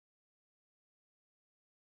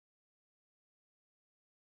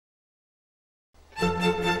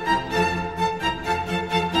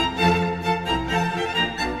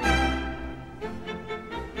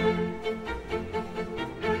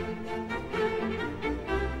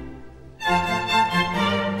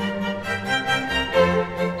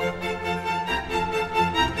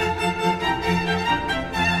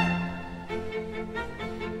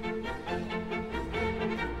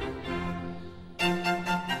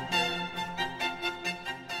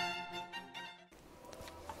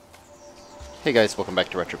Hey guys, welcome back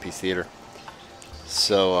to Retropiece Theater.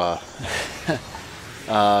 So,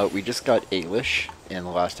 we just got Ailish in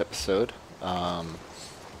the last episode, and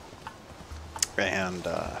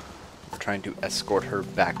we're trying to escort her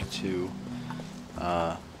back to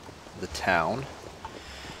the town.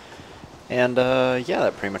 And yeah,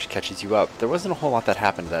 that pretty much catches you up. There wasn't a whole lot that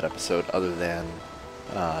happened that episode other than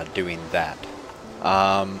doing that.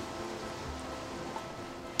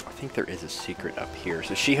 I think there is a secret up here.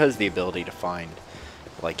 So she has the ability to find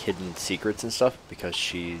like hidden secrets and stuff because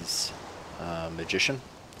she's a magician.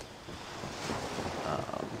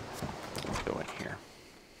 Let's go in here.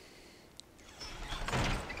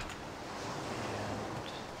 And,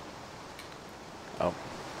 oh,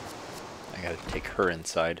 I gotta take her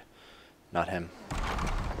inside, not him.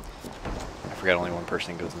 I forgot only one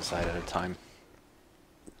person goes inside at a time.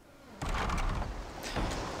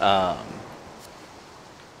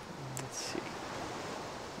 Let's see.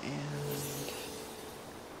 And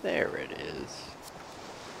there it is.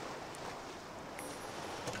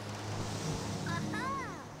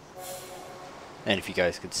 And if you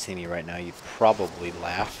guys could see me right now, you'd probably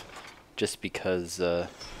laugh, just because at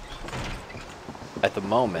the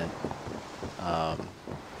moment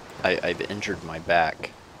I've injured my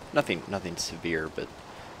back. Nothing severe, but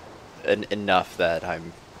enough that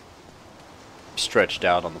I'm stretched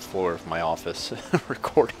out on the floor of my office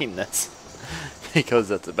recording this because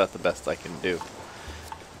that's about the best I can do.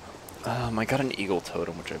 I got an eagle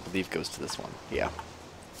totem, which I believe goes to this one. Yeah.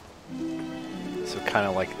 So kind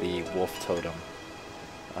of like the wolf totem.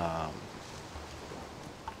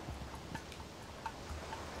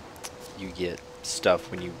 You get stuff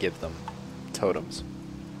when you give them totems.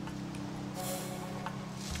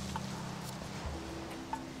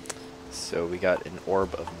 So we got an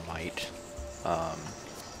orb of might,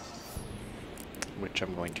 which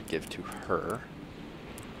I'm going to give to her.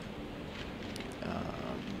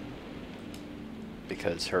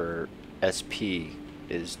 Because her SP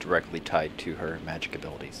is directly tied to her magic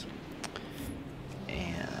abilities.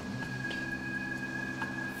 And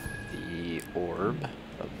the orb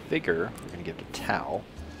of vigor we're going to give to Tao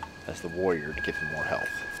as the warrior to give him more health.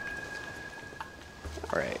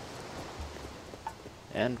 Alright.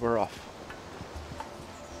 And we're off.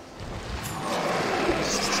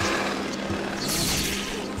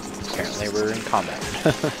 Apparently we're in combat.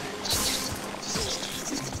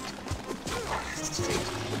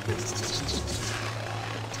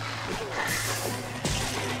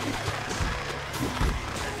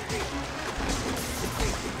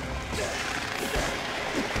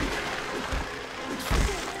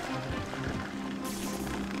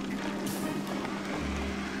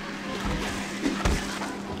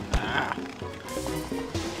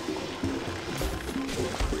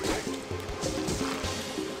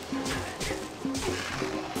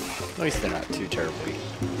 At least they're not too terribly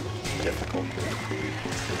difficult.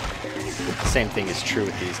 The same thing is true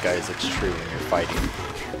with these guys. It's true when you're fighting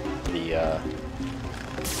the,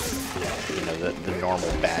 you know, the normal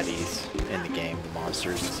baddies in the game, the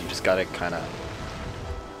monsters. Is you just gotta kind of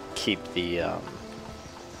keep the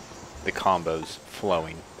combos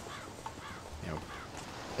flowing, you know,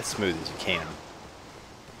 as smooth as you can,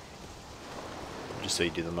 just so you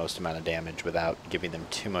do the most amount of damage without giving them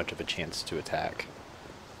too much of a chance to attack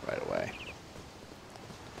right away.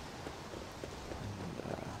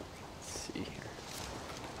 And, let's see here.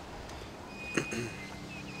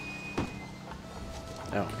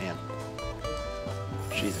 Oh man,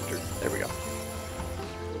 she's injured. There we go.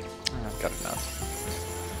 I've got enough.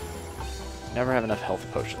 Never have enough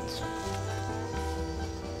health potions.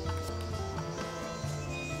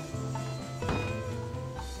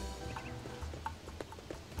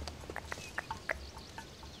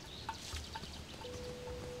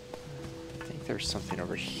 There's something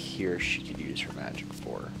over here she could use her magic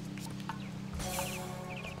for.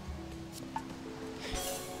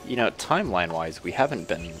 You know, timeline-wise, we haven't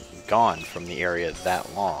been gone from the area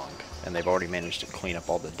that long, and they've already managed to clean up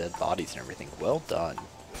all the dead bodies and everything. Well done.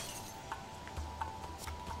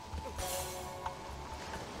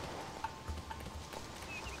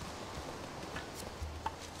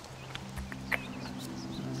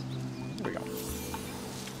 There we go.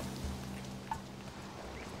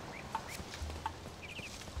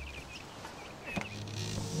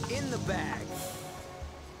 In the bag.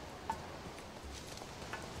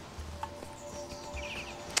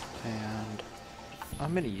 And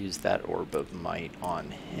I'm going to use that orb of might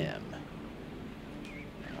on him.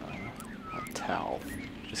 On Tao.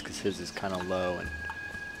 Just because his is kind of low and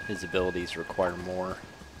his abilities require more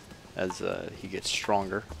as he gets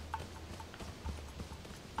stronger.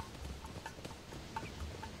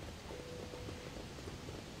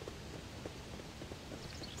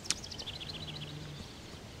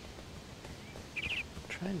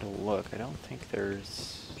 trying to look. I don't think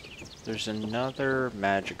there's another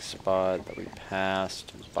magic spot that we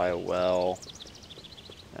passed by a well.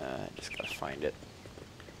 I just gotta find it.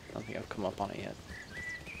 I don't think I've come up on it yet.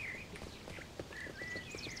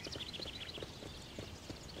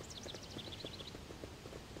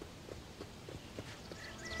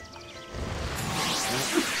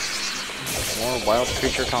 More wild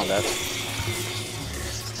creature combat.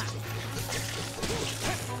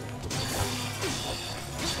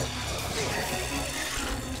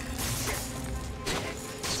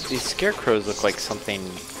 These scarecrows look like something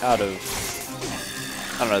out of,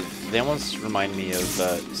 I don't know, they almost remind me of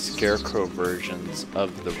scarecrow versions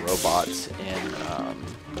of the robots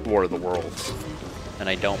in War of the Worlds. And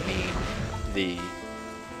I don't mean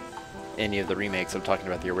any of the remakes. I'm talking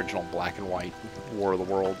about the original black and white War of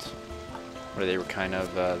the Worlds, where they were kind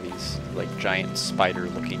of these like giant spider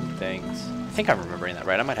looking things. I think I'm remembering that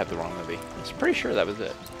right. I might have the wrong movie. I'm pretty sure that was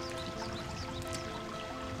it.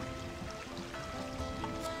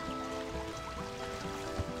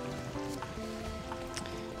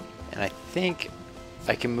 And I think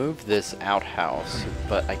I can move this outhouse,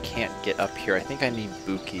 but I can't get up here. I think I need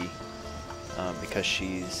Buki because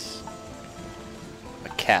she's a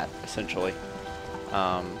cat, essentially,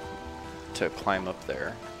 to climb up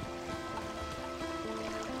there.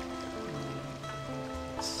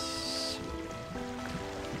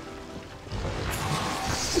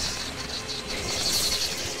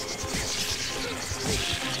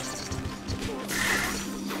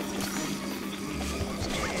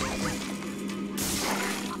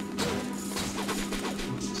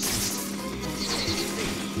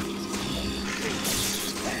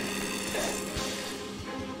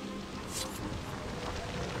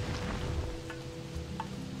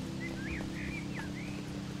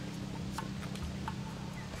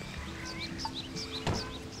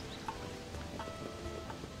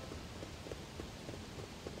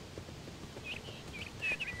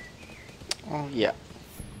 Oh, yeah.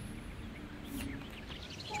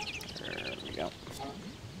 There we go.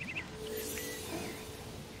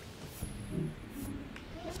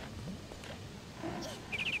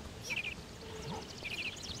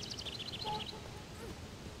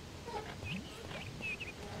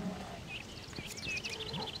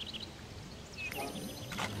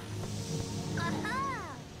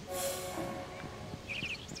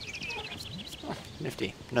 Oh,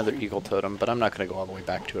 nifty. Another eagle totem, but I'm not going to go all the way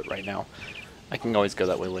back to it right now. I can always go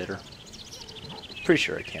that way later. Pretty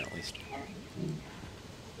sure I can, at least.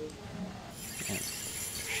 Man,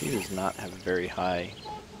 she does not have a very high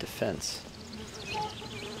defense.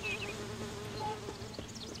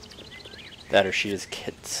 That or she just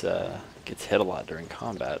gets hit a lot during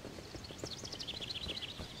combat.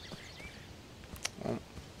 Well,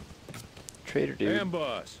 trader dude.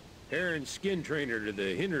 Amboss, hair and skin trainer to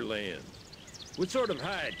the hinterlands. What sort of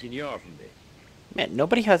hide can you offer me? Man,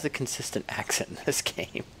 nobody has a consistent accent in this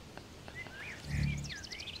game.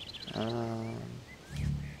 We're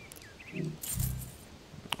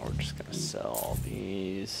just gonna sell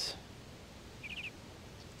these.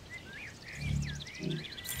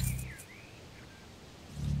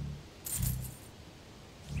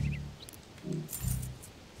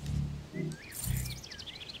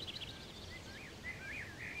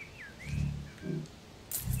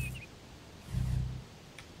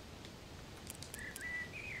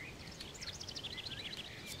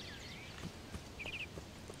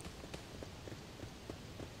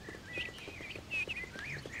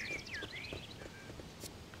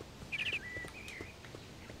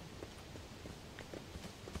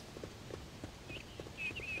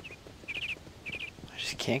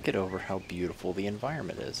 Can't get over how beautiful the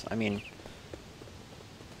environment is. I mean,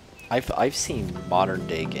 I've seen modern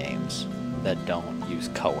day games that don't use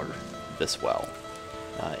color this well,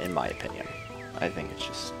 in my opinion. I think it's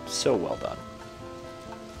just so well done.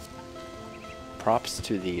 Props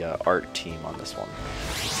to the art team on this one.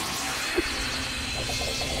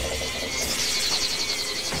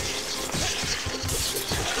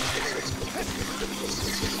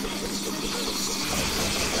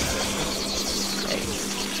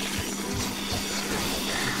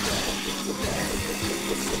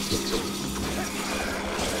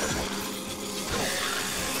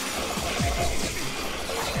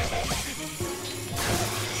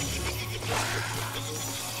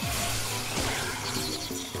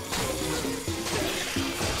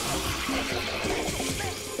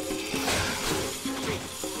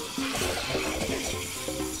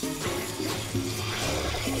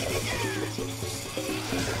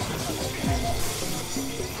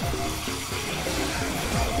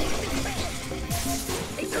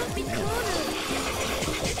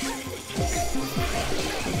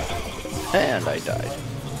 And I died.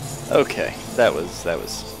 Okay, that was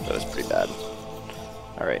pretty bad.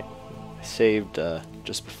 All right, I saved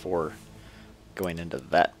just before going into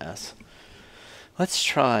that mess. Let's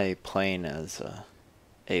try playing as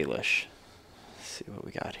Ailish. Let's see what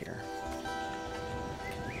we got here.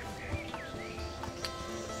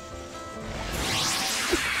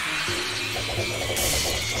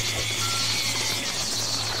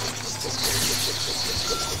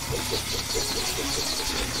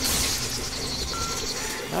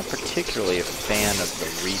 Not particularly a fan of the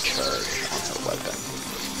recharge on her weapon.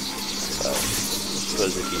 So, I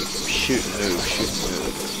suppose if you shoot and move,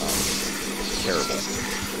 it's terrible.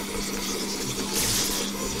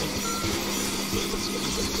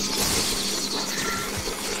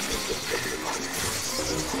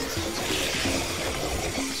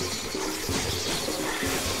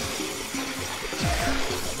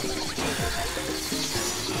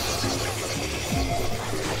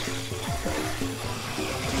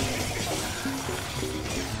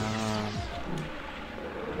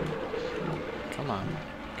 Come on.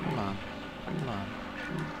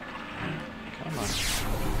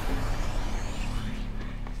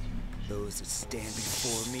 Those that stand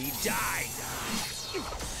before me die.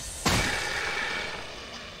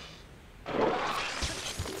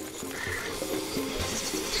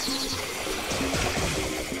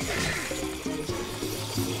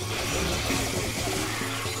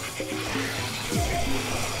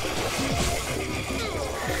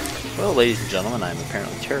 Well, ladies and gentlemen, I'm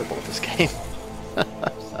apparently terrible at this game.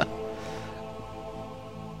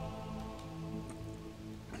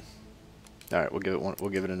 All right, we'll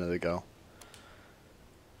give it another go.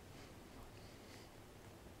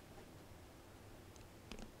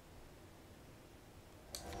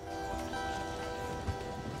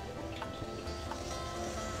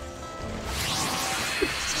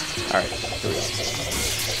 All right, here we go.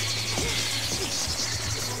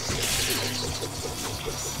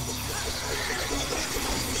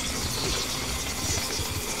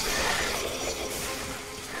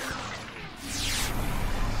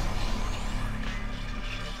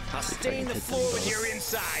 I'll stain the floor with your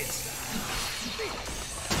insides.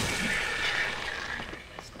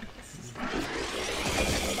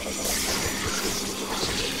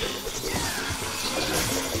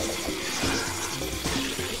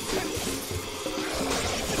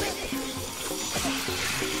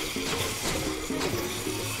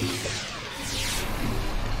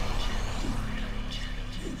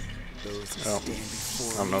 Oh,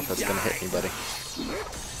 I don't know if that's gonna hit anybody.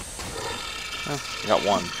 Oh, I got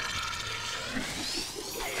one.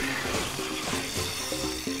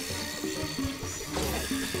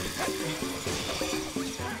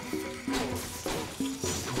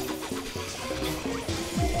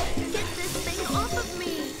 Get this thing off of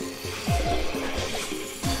me!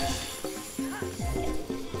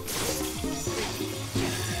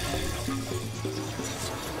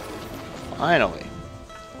 Finally.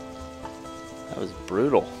 That was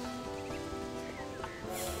brutal.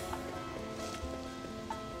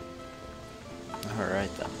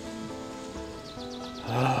 Alright then.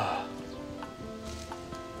 I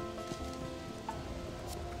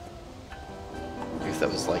guess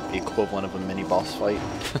that was like the equivalent of a mini boss fight.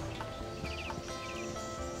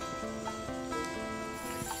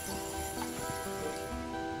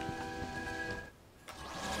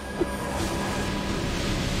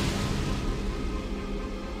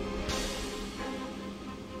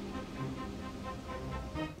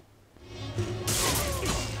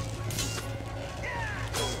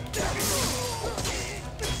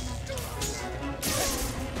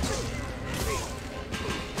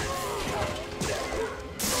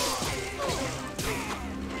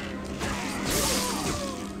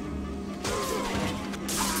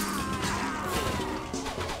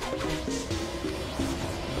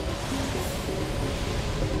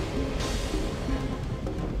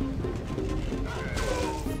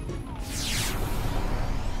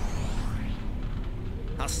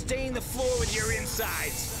 I'll stain the floor with your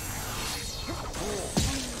insides.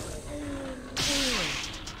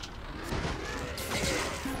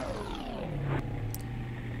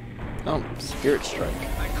 Oh, Spirit Strike.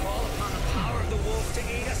 I call upon the power of the wolf to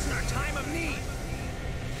aid us in our time of need.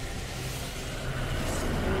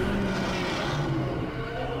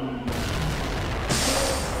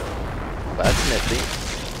 That's nifty.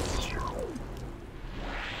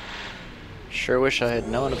 Sure wish I had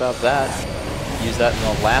known about that. Use that in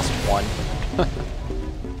the last one.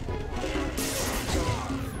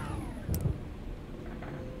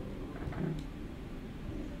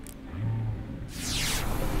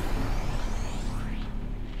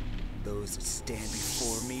 Those that stand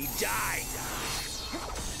before me die.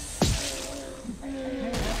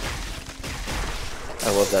 I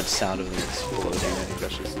love that sound of them exploding. I think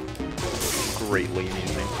that's just greatly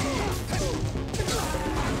amusing.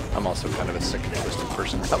 I'm also kind of a sick and twisted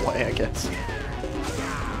person that way, I guess.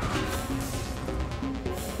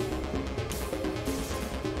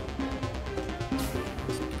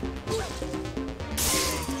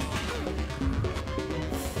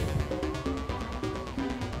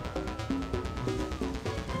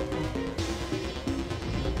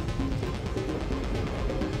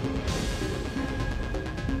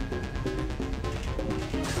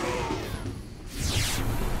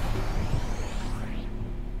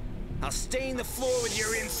 I'll stain the floor with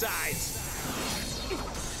your insides.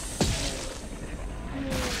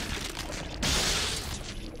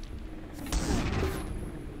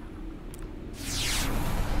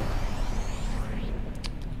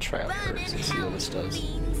 Try out first and see what this does.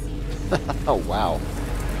 Oh wow.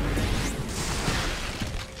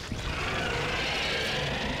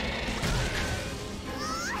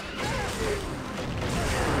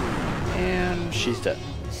 And she's dead.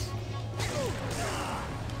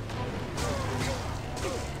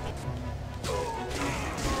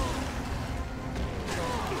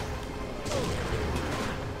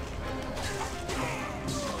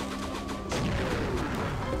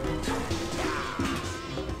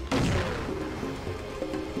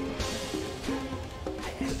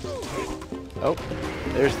 Oh,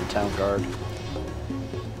 there's the town guard.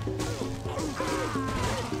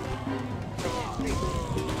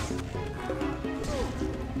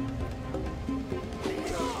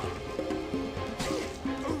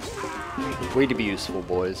 Way to be useful,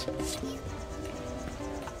 boys.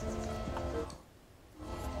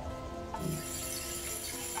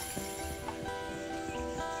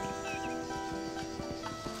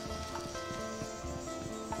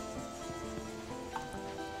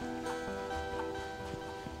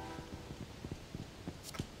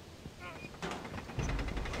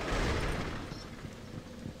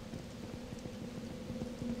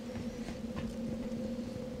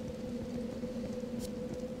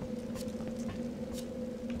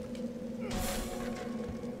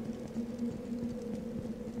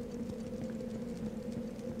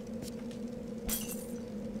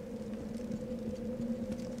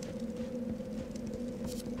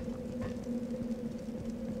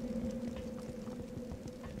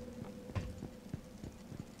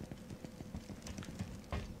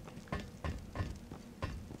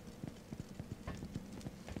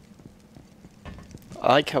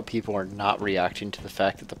 I like how people are not reacting to the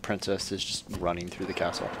fact that the princess is just running through the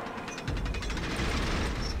castle.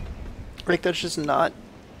 Like, that's just not...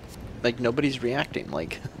 Like, nobody's reacting.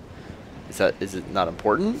 Like, is it not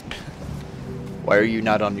important? Why are you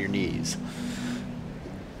not on your knees?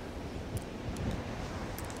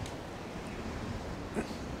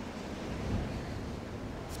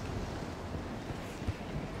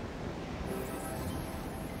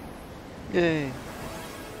 Yay.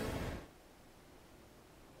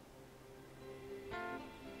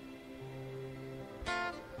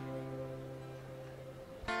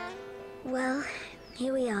 Well,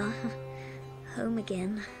 here we are. Home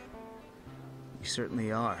again. You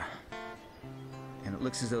certainly are. And it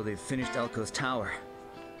looks as though they've finished Elko's tower.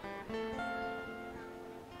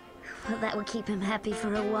 Well, that will keep him happy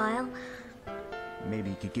for a while.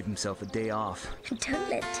 Maybe he could give himself a day off. Don't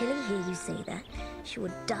let Tilly hear you say that. She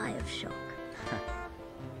would die of shock.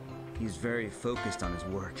 He's very focused on his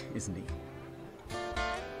work, isn't he?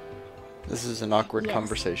 This is an awkward Yes.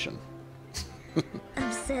 conversation.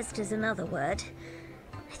 Obsessed is another word.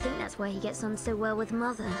 I think that's why he gets on so well with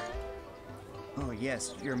Mother. Oh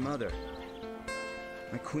yes, your mother.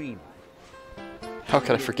 My queen. How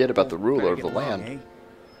could I forget about the ruler of the Better get along, land?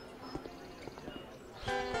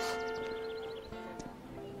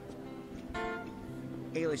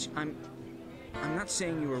 Ailish, I'm not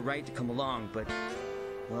saying you were right to come along, but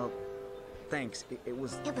well, thanks. It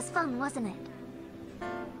was It was fun, wasn't it?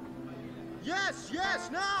 Yes, yes,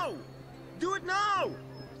 now! Do it now!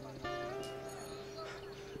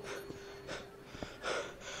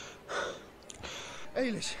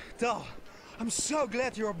 Ailish, Tal, I'm so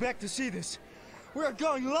glad you're back to see this. We're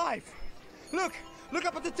going live. Look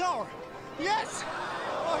up at the tower. Yes!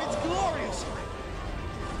 Oh, it's glorious.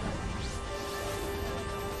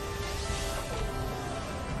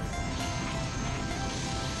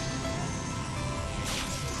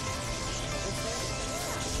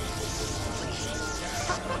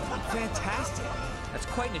 fantastic. That's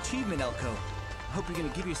quite an achievement, Elko. I hope you're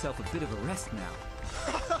gonna give yourself a bit of a rest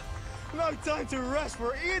now. No time to rest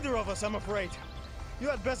for either of us, I'm afraid. You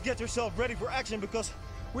had best get yourself ready for action because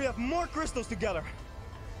we have more crystals to gather.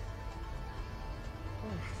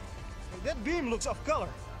 That beam looks off color.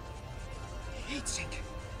 Heatsink.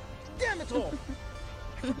 Damn it all!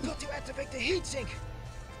 I forgot to activate the heatsink.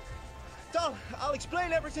 Tom, I'll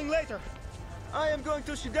explain everything later. I am going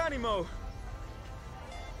to Shadani Mo.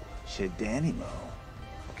 Shadani Mo?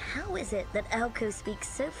 How is it that Alco speaks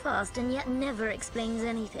so fast and yet never explains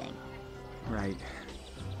anything? Right.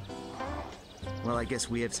 Well, I guess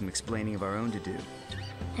we have some explaining of our own to do.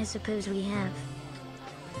 I suppose we have.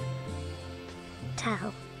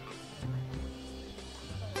 Tal.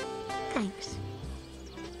 Thanks.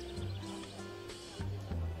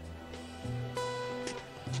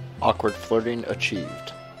 Awkward flirting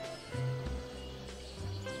achieved.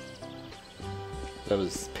 That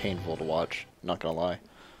was painful to watch, not gonna lie.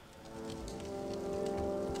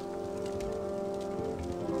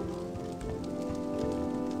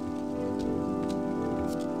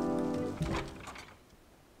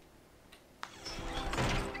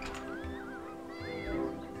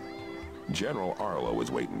 General Arlo was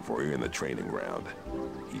waiting for you in the training ground.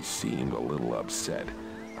 He seemed a little upset.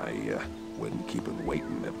 I wouldn't keep him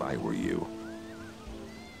waiting if I were you.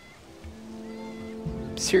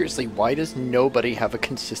 Seriously, why does nobody have a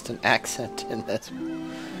consistent accent in this?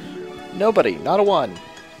 Nobody, not a one.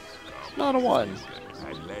 Not a one.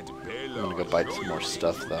 I'm gonna go buy some more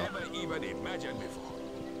stuff though.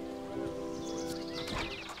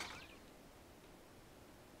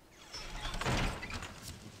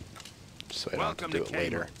 So I don't have to do it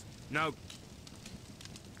later. No.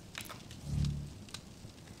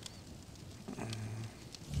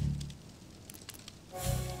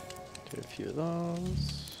 Get a few of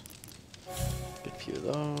those. Get a few of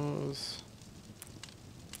those.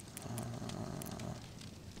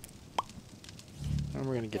 And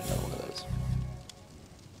we're gonna get another one of those.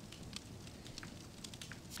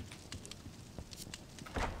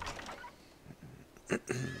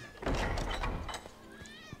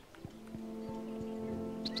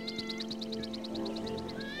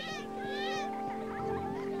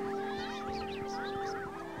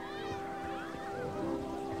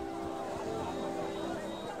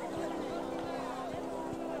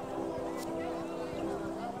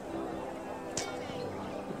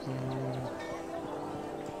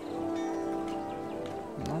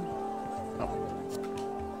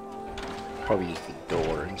 Probably use the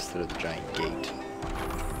door instead of the giant gate.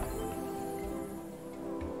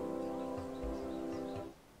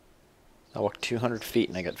 I walked 200 feet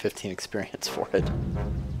and I got 15 experience for it.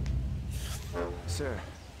 Sir,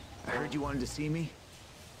 I heard you wanted to see me.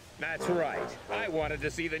 That's right. I wanted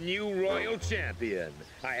to see the new royal champion.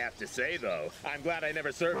 I have to say, though, I'm glad I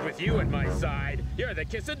never served with you at my side. You're the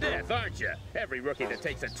kiss of death, aren't you? Every rookie that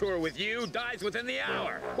takes a tour with you dies within the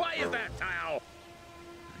hour. Why is that, Tal?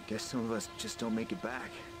 I guess some of us just don't make it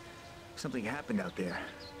back. Something happened out there.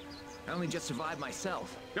 I only just survived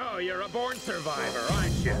myself. Oh, you're a born survivor,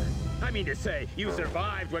 aren't you? I mean to say, you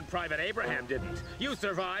survived when Private Abraham didn't. You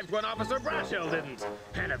survived when Officer Brashill didn't.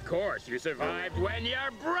 And of course, you survived when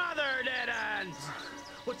your brother didn't!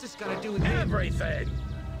 What's this got to do with him? Everything!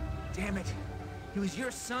 Damn it. He was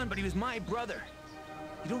your son, but he was my brother.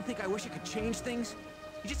 You don't think I wish I could change things?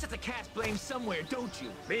 You just have to cast blame somewhere, don't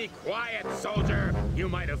you? Be quiet, soldier! You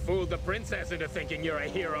might have fooled the princess into thinking you're a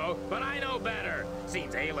hero, but I know better.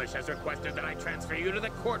 Seems Ailish has requested that I transfer you to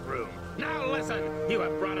the courtroom. Now listen, you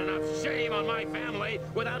have brought enough shame on my family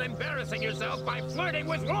without embarrassing yourself by flirting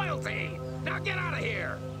with royalty! Now get out of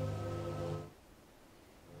here!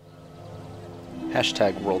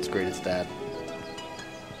 Hashtag world's greatest dad.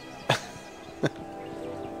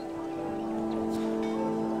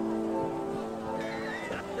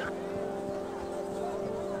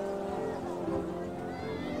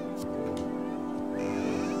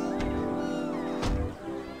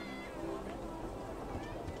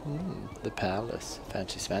 The palace.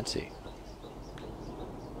 Fancy's fancy.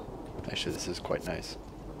 Actually, this is quite nice.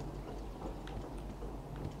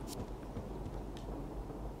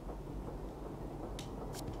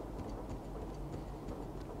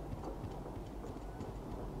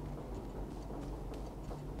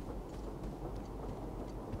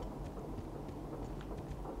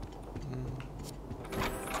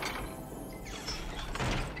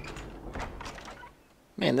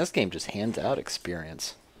 Man, this game just hands out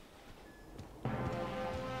experience.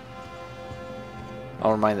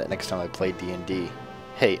 I'll remind that next time I play D&D.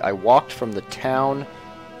 Hey, I walked from the town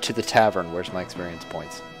to the tavern. Where's my experience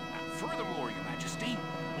points? Furthermore, Your Majesty,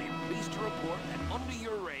 we are pleased to report that under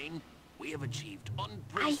your reign, we have achieved I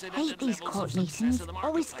unprecedented hate these levels court of success meetings, in the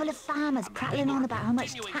always full of marketplace. farmers And prattling on about how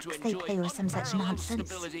much continuing tax to they enjoy pay or some such unparalleled nonsense.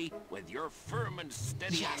 stability with your firm and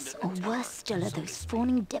steady Yes, hand or at the worse tower, still are so those to speak.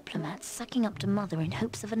 fawning diplomats sucking up to mother in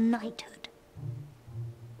hopes of a knighthood.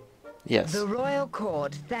 Yes. The royal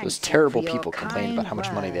court thanks Those you terrible for your people complain about how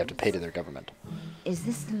much money they have to pay to words. their government. Is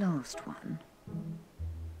this the last one?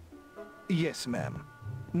 Yes, ma'am.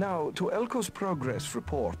 Now, to Elko's progress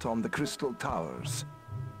report on the Crystal Towers.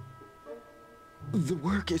 The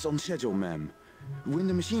work is on schedule, ma'am. When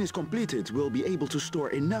the machine is completed, we'll be able to store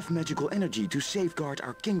enough magical energy to safeguard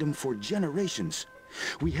our kingdom for generations.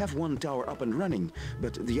 We have one tower up and running,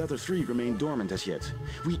 but the other 3 remain dormant as yet.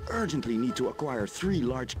 We urgently need to acquire 3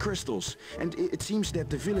 large crystals, and it seems that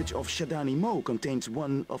the village of Shadani Mo contains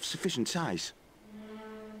one of sufficient size.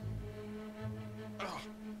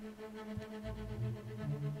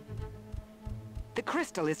 The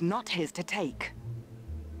crystal is not his to take.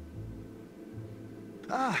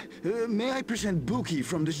 May I present Buki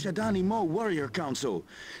from the Shadani Mo Warrior Council?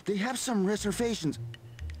 They have some reservations...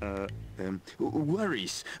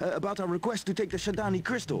 worries about our request to take the Shadani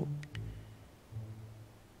crystal.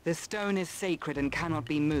 The stone is sacred and cannot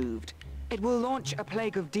be moved. It will launch a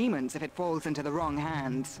plague of demons if it falls into the wrong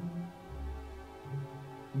hands.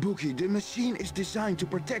 Buki, the machine is designed to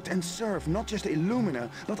protect and serve not just Illumina,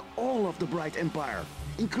 but all of the Bright Empire,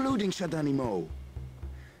 including Shadani Mo.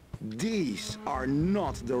 These are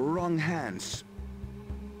not the wrong hands.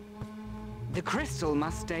 The crystal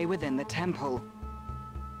must stay within the temple.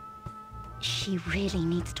 She really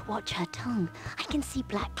needs to watch her tongue. I can see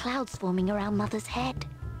black clouds forming around Mother's head.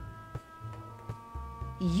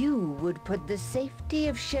 You would put the safety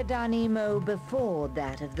of Shadani Mo before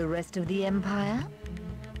that of the rest of the Empire?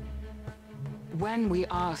 When we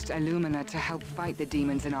asked Illumina to help fight the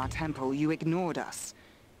demons in our temple, you ignored us.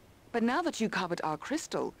 But now that you covered our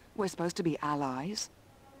crystal, we're supposed to be allies.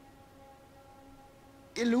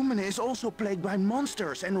 Illumina is also plagued by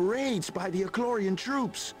monsters and raids by the Eclorian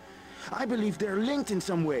troops. I believe they're linked in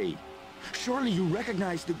some way. Surely you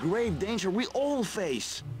recognize the grave danger we all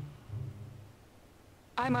face.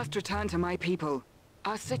 I must return to my people.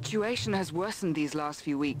 Our situation has worsened these last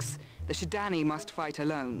few weeks. The Shadani must fight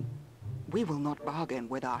alone. We will not bargain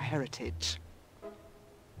with our heritage.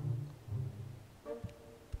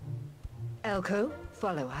 Elko,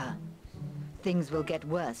 follow her. Things will get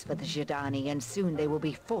worse for the Shadani, and soon they will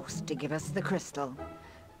be forced to give us the crystal.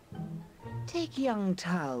 Take young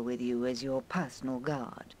Tal with you as your personal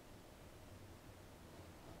guard.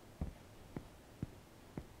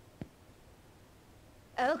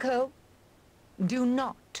 Elko, do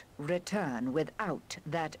not return without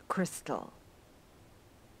that crystal.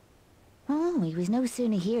 Oh, he was no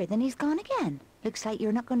sooner here than he's gone again. Looks like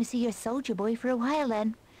you're not going to see your soldier boy for a while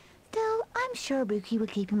then. Still, I'm sure Buki will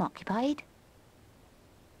keep him occupied.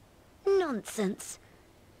 Nonsense.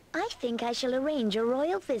 I think I shall arrange a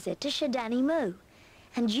royal visit to Shadani Mo.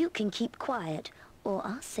 And you can keep quiet, or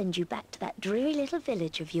I'll send you back to that dreary little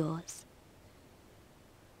village of yours.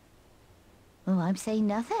 Oh, I'm saying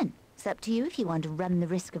nothing. It's up to you if you want to run the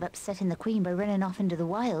risk of upsetting the Queen by running off into the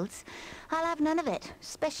wilds. I'll have none of it,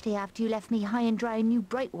 especially after you left me high and dry in New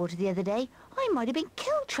Brightwater the other day. I might have been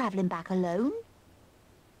killed travelling back alone.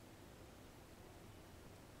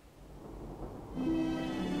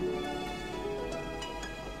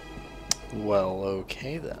 Well,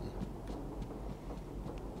 okay then.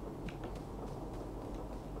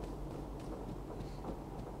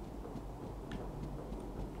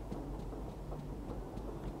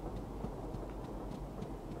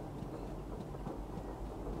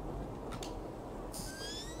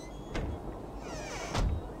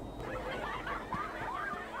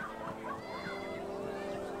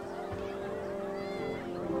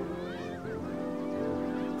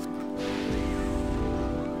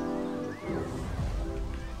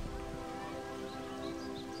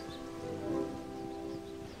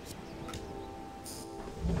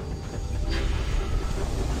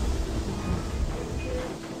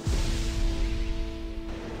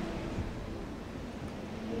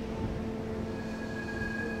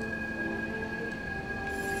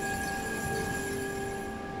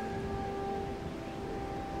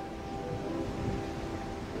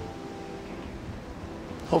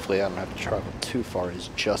 Hopefully I don't have to travel too far as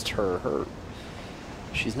just her.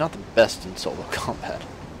 She's not the best in solo combat.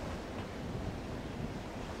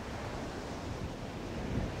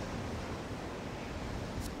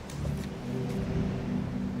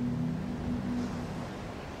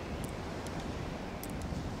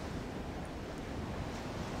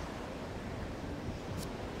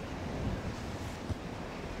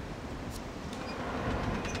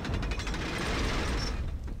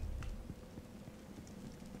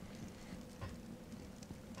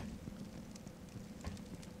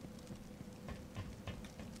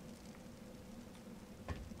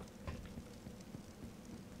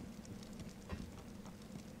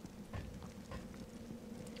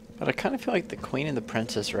 But I kind of feel like the Queen and the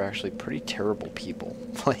Princess are actually pretty terrible people.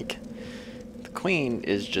 Like, the Queen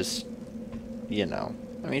is just, you know,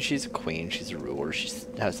 I mean, she's a queen, she's a ruler, she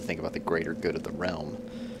has to think about the greater good of the realm.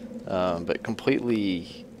 But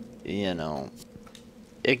completely, you know,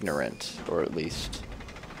 ignorant, or at least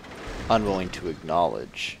unwilling to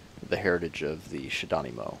acknowledge the heritage of the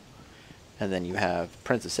Shadani Mo. And then you have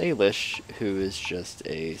Princess Ailish, who is just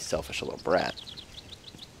a selfish little brat.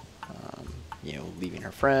 You know, leaving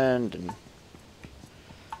her friend and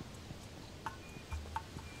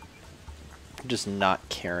just not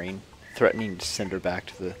caring, threatening to send her back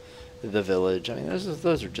to the village. I mean,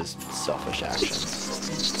 those are just selfish actions.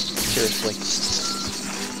 Seriously.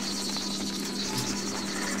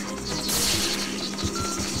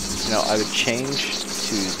 You know, I would change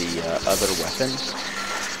to the other weapon,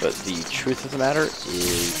 but the truth of the matter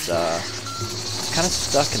is I'm kind of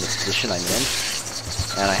stuck in the position I'm in.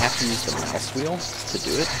 And I have to use the mouse wheel to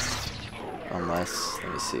do it. Unless,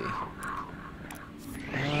 let me see.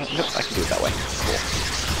 Nope, I can do it that way. Cool.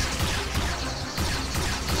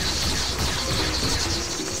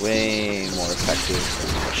 Way more effective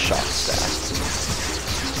than the shock staff.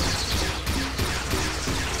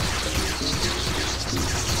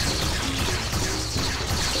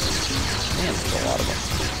 Man, there's a lot of them.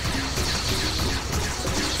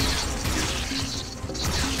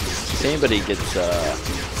 If anybody gets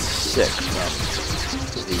sick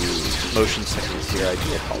from the motion sickness here, I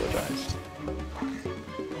do apologize.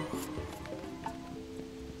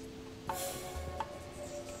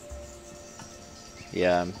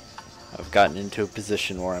 Yeah, I've gotten into a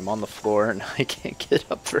position where I'm on the floor and I can't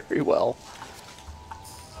get up very well.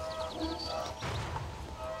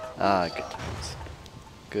 Ah, good times.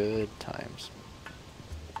 Good times.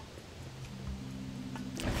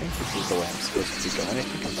 I think this is the way I'm supposed to be going. I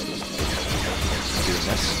think I'm supposed to be doing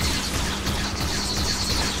this.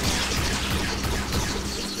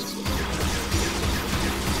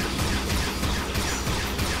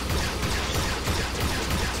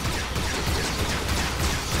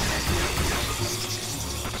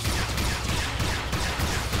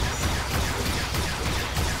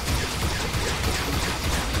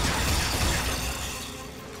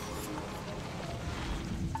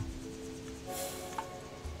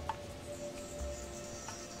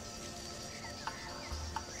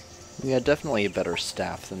 Yeah, definitely a better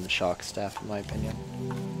staff than the shock staff, in my opinion.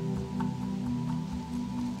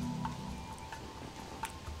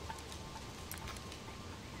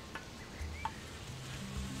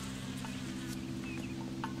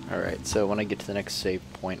 Alright, so when I get to the next save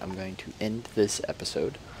point, I'm going to end this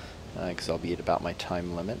episode, because I'll be at about my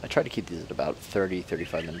time limit. I try to keep these at about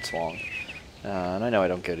 30-35 minutes long. And I know I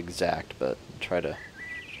don't get exact, but try to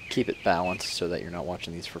keep it balanced so that you're not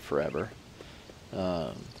watching these for forever.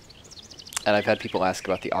 And I've had people ask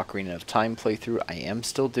about the Ocarina of Time playthrough. I am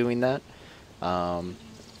still doing that.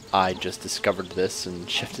 I just discovered this and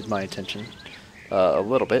shifted my attention a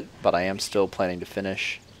little bit, but I am still planning to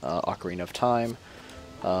finish Ocarina of Time.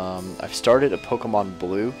 I've started a Pokemon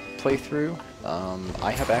Blue playthrough.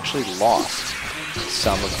 I have actually lost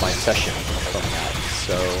some of my session from that,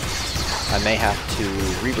 so I may have to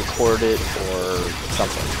re-record it or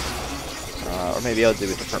something. Or maybe I'll do a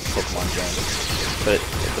different Pokemon game. But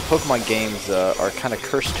the Pokemon games are kind of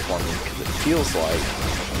cursed for me, because it feels like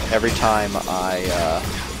every time I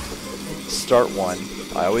start one,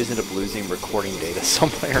 I always end up losing recording data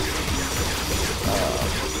somewhere.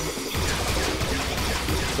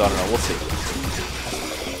 So I don't know, we'll see.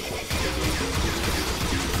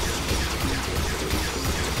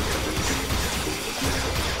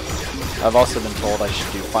 I've also been told I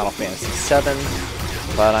should do Final Fantasy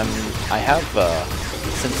VII, but I have,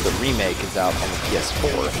 since the remake is out on the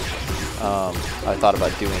PS4, I thought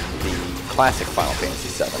about doing the classic Final Fantasy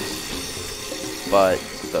VII. But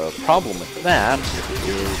the problem with that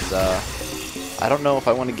is, I don't know if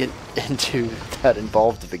I want to get into that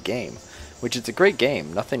involved of a game, which is a great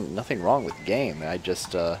game. Nothing wrong with the game. I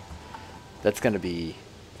just, that could be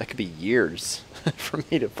years for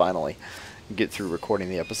me to finally get through recording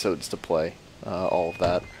the episodes to play all of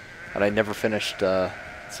that. And I never finished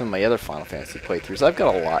some of my other Final Fantasy playthroughs. I've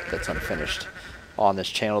got a lot that's unfinished on this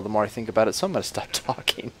channel the more I think about it, so I'm going to stop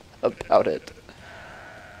talking about it.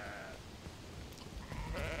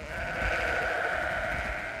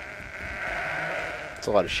 It's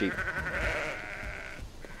a lot of sheep.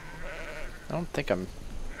 I don't think Am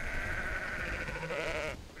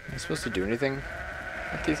I supposed to do anything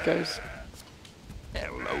with these guys?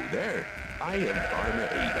 Hello there. I am Farmer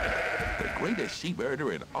Avon, the greatest sheep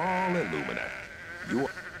herder in all Illumina.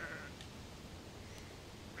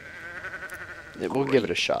 We'll give it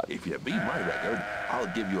a shot. If you beat my record, I'll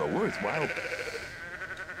give you a worthwhile...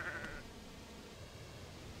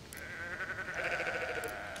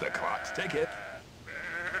 The clock's ticking.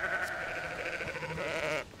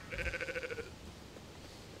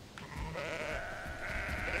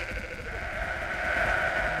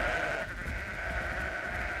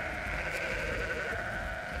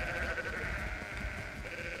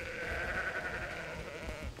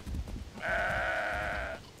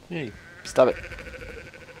 Hey, stop it.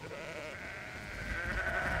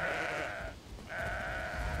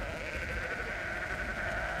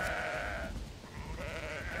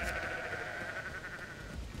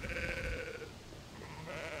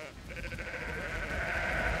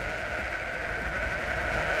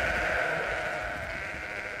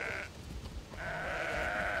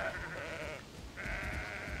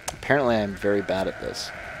 Apparently I'm very bad at this.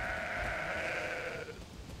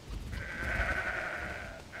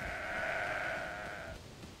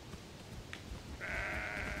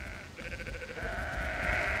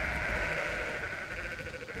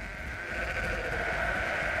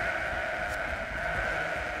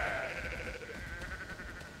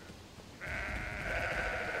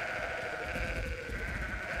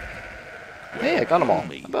 Hey, I got them all. How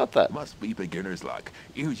about that? Must be beginner's luck.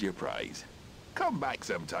 Here's your prize. Come back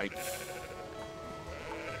sometime.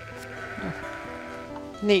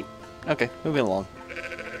 Neat. Okay, moving along.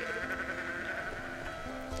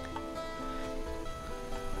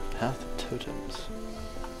 Path of Totems.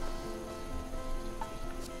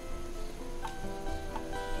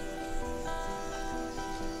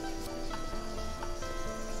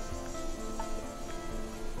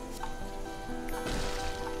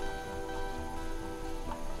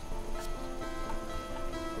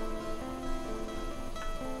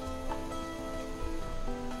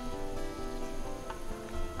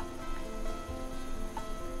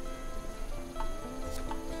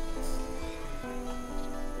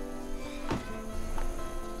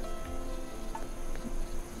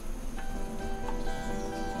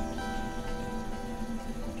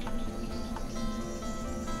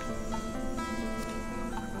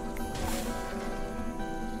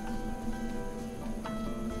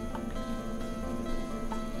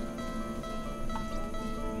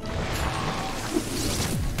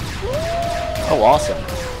 Oh, awesome.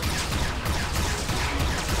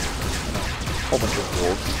 Whole bunch of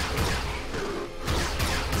wolves.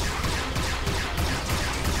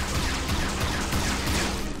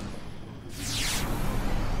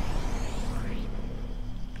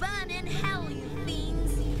 Burn in hell, you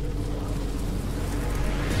fiends!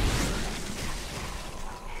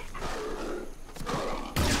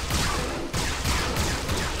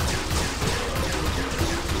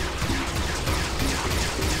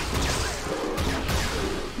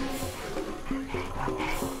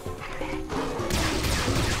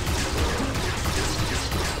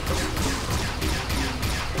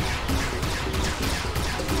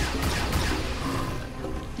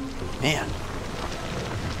 Man.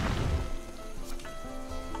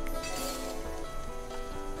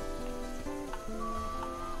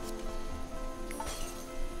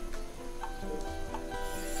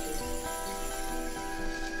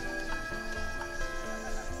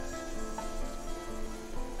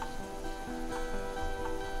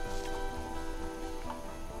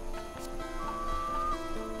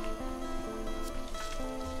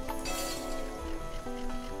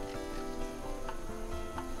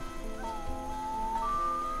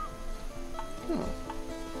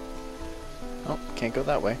 Oh, can't go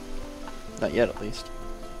that way. Not yet, at least.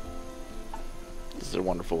 This is a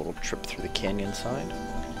wonderful little trip through the canyon side.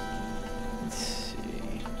 Let's see. I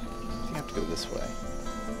think I have to go this way.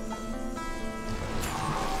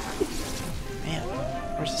 Man,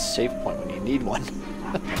 where's the save point when you need one?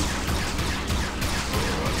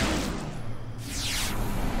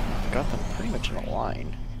 Got them pretty much in a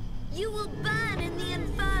line. You will burn in the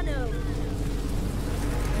inferno!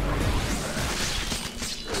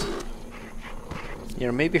 You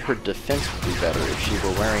know, maybe her defense would be better if she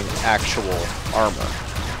were wearing actual armor.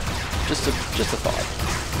 Just a thought.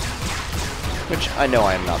 Which, I know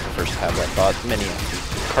I am not the first to have that thought. Many a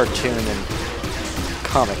cartoon and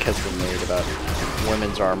comic has been made about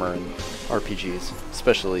women's armor and RPGs.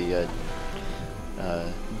 Especially,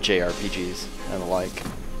 JRPGs and the like.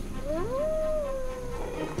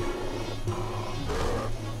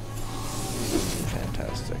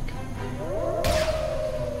 Fantastic.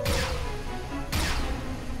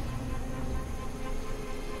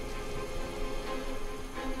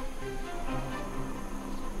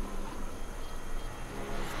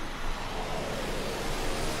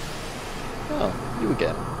 Oh, you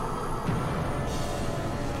again.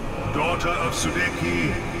 The daughter of Sudeki,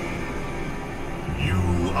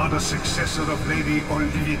 you are the successor of Lady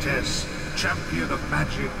Olivites, champion of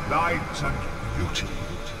magic, light, and beauty.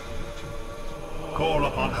 Call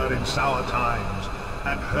upon her in sour times,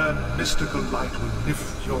 and her mystical light will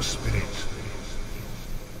lift your spirit.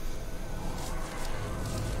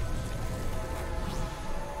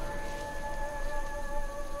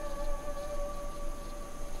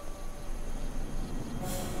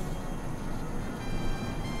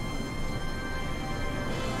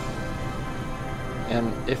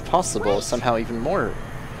 And, if possible, Wait. somehow even more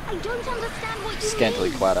I don't understand what you scantily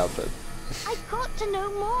mean. clad outfit. I've got to know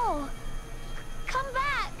more. Come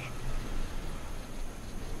back.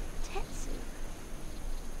 Tetsu.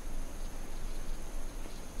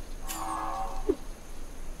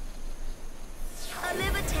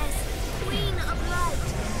 Olivites, Queen of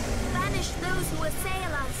Light, banish those who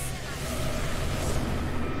assail us.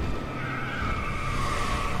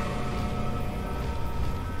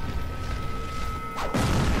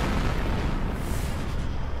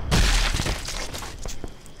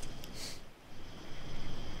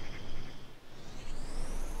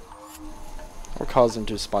 Or cause them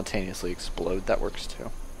to spontaneously explode. That works too.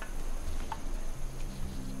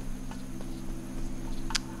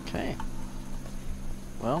 Okay.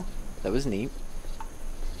 Well, that was neat.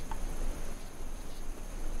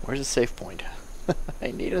 Where's the save point? I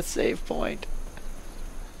need a save point.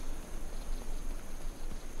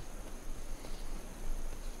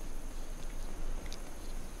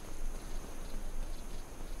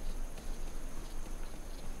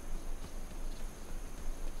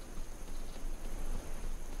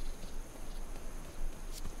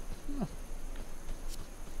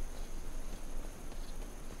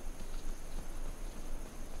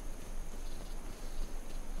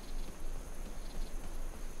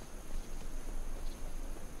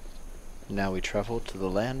 Now we travel to the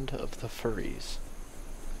land of the furries.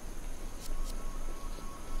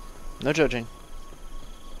 No judging.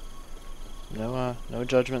 No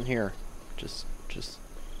judgment here. Just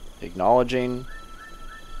acknowledging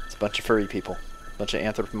it's a bunch of furry people. A bunch of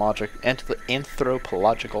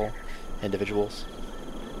anthropological individuals.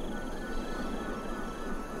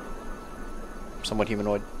 Somewhat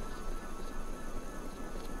humanoid.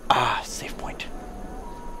 Ah, save point.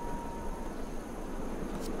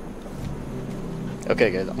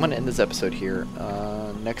 Okay guys, I'm going to end this episode here.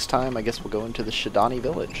 Next time, I guess we'll go into the Shadani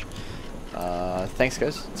village. Thanks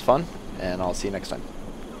guys, it's fun, and I'll see you next time.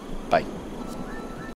 Bye.